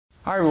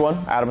Hi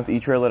everyone, Adam with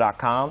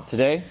etrailer.com.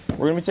 Today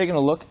we're going to be taking a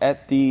look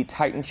at the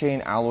Titan Chain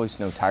alloy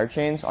snow tire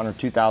chains on our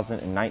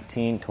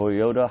 2019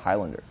 Toyota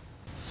Highlander.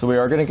 So we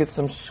are going to get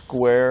some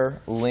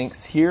square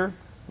links here.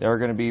 They are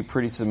going to be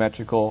pretty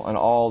symmetrical and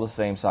all the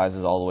same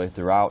sizes all the way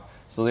throughout.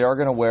 So they are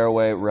going to wear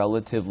away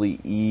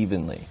relatively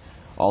evenly.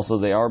 Also,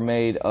 they are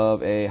made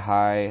of a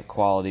high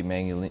quality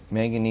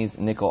manganese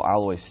nickel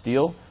alloy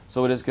steel,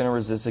 so it is going to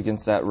resist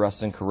against that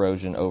rust and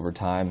corrosion over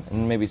time,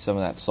 and maybe some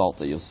of that salt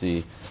that you'll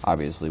see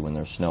obviously when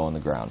there's snow on the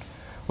ground.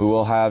 We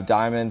will have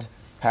diamond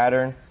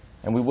pattern,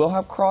 and we will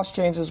have cross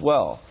chains as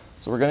well.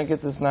 So we're going to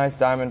get this nice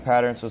diamond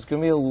pattern, so it's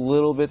going to be a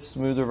little bit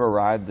smoother of a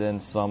ride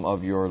than some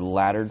of your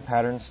laddered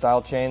pattern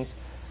style chains.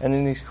 And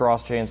then these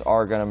cross chains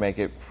are going to make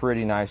it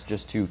pretty nice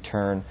just to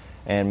turn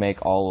and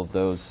make all of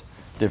those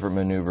different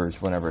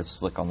maneuvers whenever it's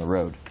slick on the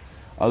road.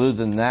 Other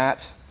than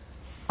that,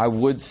 I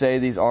would say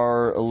these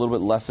are a little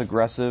bit less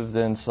aggressive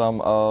than some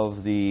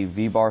of the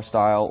V-bar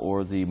style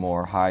or the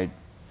more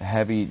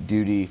heavy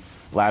duty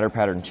ladder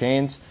pattern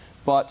chains,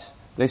 but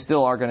they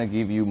still are going to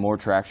give you more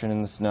traction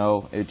in the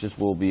snow. It just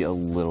will be a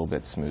little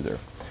bit smoother.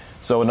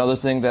 So another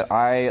thing that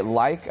I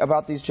like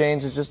about these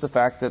chains is just the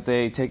fact that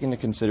they take into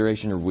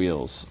consideration your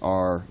wheels.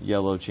 Our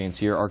yellow chains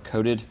here are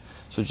coated,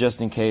 so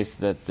just in case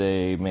that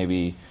they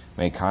maybe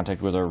make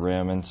contact with our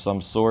rim in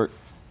some sort,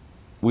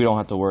 we don't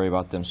have to worry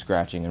about them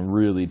scratching and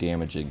really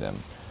damaging them.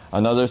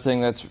 Another thing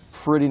that's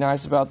pretty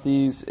nice about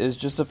these is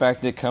just the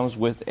fact that it comes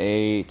with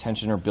a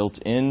tensioner built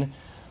in.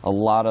 A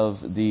lot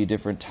of the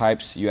different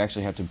types, you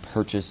actually have to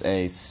purchase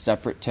a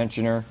separate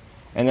tensioner,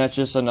 and that's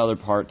just another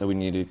part that we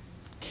need to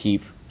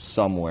keep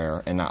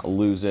somewhere and not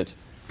lose it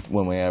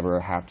when we ever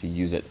have to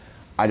use it.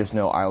 I just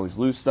know I always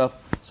lose stuff,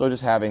 so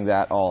just having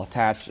that all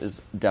attached is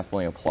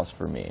definitely a plus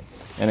for me.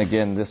 And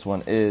again, this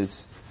one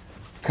is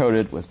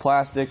coated with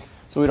plastic,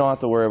 so we don't have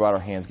to worry about our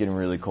hands getting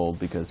really cold,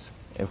 because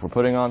if we're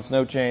putting on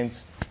snow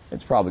chains,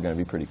 it's probably going to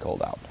be pretty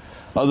cold out.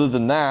 Other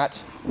than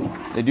that,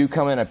 they do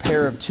come in a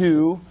pair of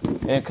two,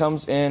 and it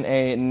comes in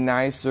a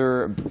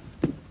nicer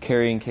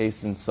carrying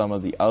case than some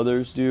of the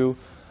others do.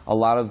 A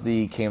lot of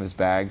the canvas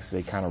bags,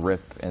 they kind of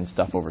rip and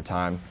stuff over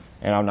time,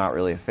 and I'm not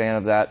really a fan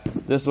of that.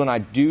 This one, I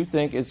do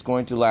think it's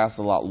going to last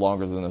a lot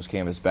longer than those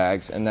canvas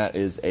bags, and that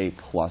is a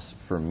plus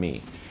for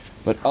me.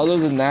 But other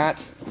than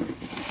that,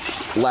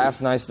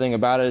 last nice thing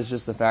about it is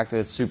just the fact that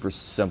it's super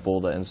simple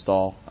to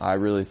install. I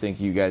really think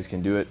you guys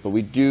can do it, but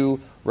we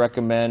do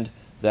recommend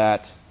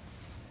that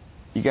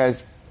you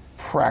guys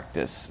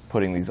practice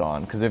putting these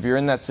on, because if you're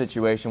in that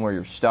situation where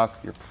you're stuck,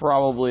 you're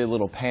probably a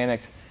little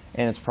panicked,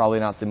 and it's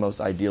probably not the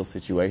most ideal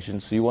situation.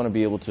 So you want to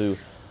be able to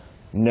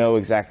know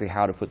exactly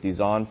how to put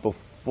these on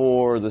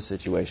before the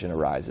situation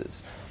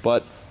arises.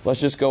 But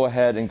let's just go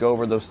ahead and go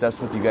over those steps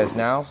with you guys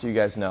now so you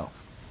guys know.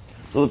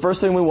 So the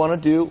first thing we want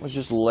to do is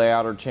just lay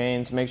out our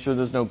chains, make sure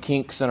there's no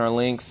kinks in our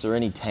links or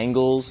any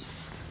tangles,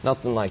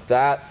 nothing like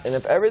that. And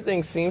if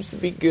everything seems to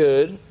be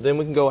good, then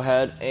we can go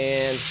ahead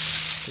and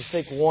just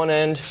take one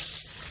end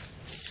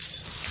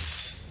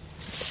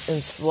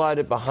and slide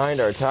it behind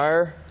our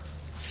tire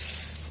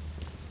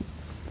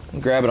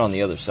and grab it on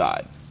the other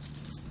side.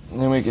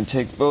 And then we can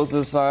take both of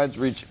the sides,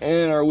 reach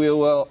in our wheel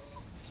well,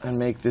 and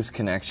make this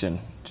connection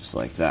just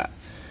like that.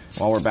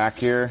 While we're back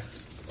here,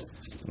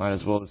 might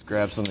as well just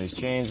grab some of these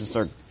chains and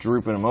start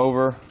drooping them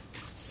over.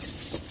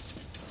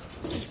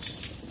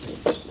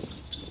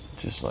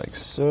 Just like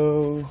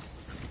so.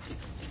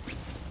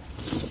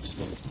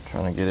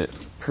 Trying to get it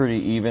pretty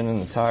even in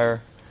the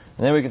tire.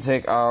 And then we can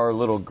take our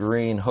little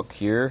green hook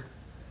here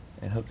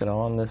and hook it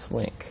on this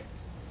link.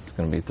 It's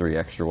going to be 3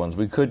 extra ones.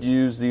 We could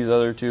use these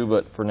other 2,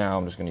 but for now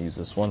I'm just going to use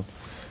this one.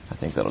 I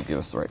think that'll give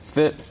us the right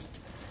fit.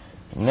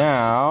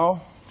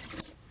 Now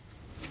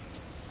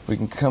we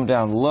can come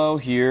down low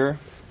here.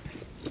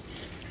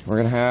 We're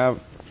going to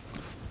have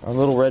our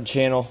little red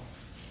channel,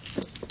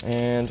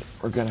 and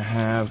we're going to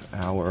have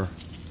our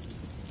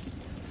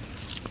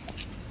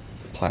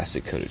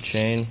plastic coated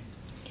chain.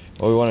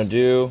 What we want to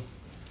do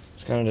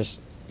is kind of just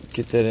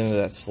get that into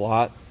that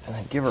slot and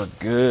then give her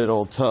a good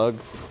old tug.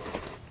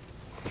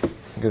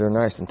 Get her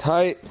nice and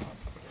tight,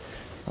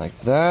 like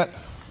that.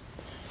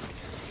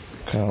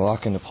 Kind of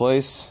lock into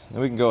place.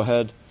 Then we can go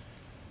ahead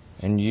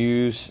and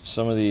use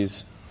some of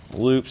these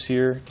loops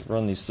here to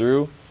run these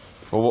through.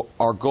 But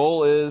our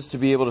goal is to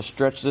be able to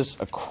stretch this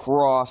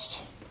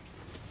across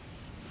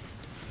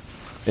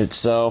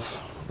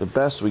itself the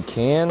best we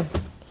can.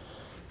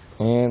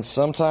 And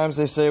sometimes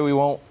they say we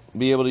won't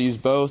be able to use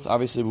both.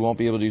 Obviously, we won't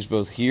be able to use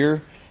both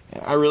here.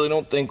 And I really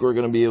don't think we're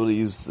going to be able to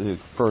use the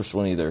first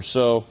one either.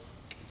 So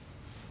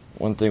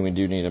one thing we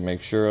do need to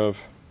make sure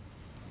of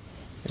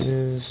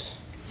is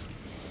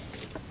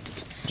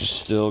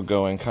just still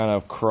going kind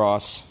of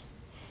cross,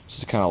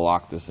 just to kind of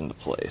lock this into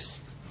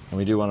place. And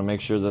we do want to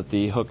make sure that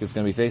the hook is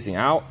going to be facing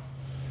out,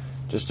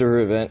 just to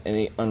prevent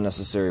any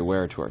unnecessary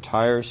wear to our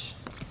tires.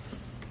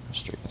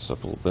 Straighten this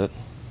up a little bit,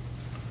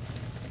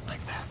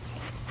 like that.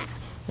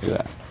 Look at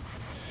that.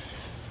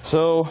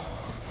 So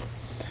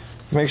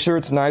make sure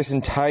it's nice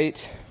and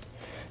tight,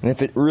 and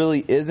if it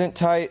really isn't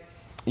tight,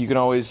 you can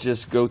always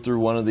just go through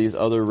one of these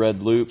other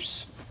red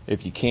loops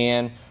if you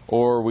can,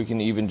 or we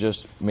can even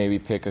just maybe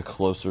pick a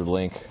closer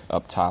link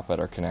up top at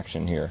our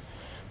connection here.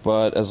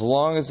 But as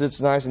long as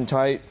it's nice and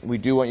tight, we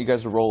do want you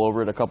guys to roll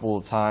over it a couple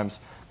of times,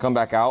 come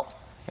back out,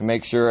 and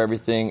make sure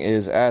everything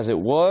is as it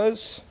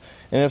was.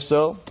 And if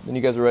so, then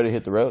you guys are ready to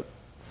hit the road.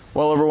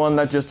 Well, everyone,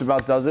 that just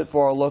about does it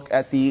for our look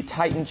at the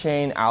Titan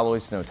Chain alloy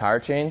snow tire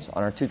chains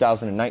on our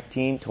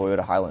 2019 Toyota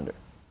Highlander.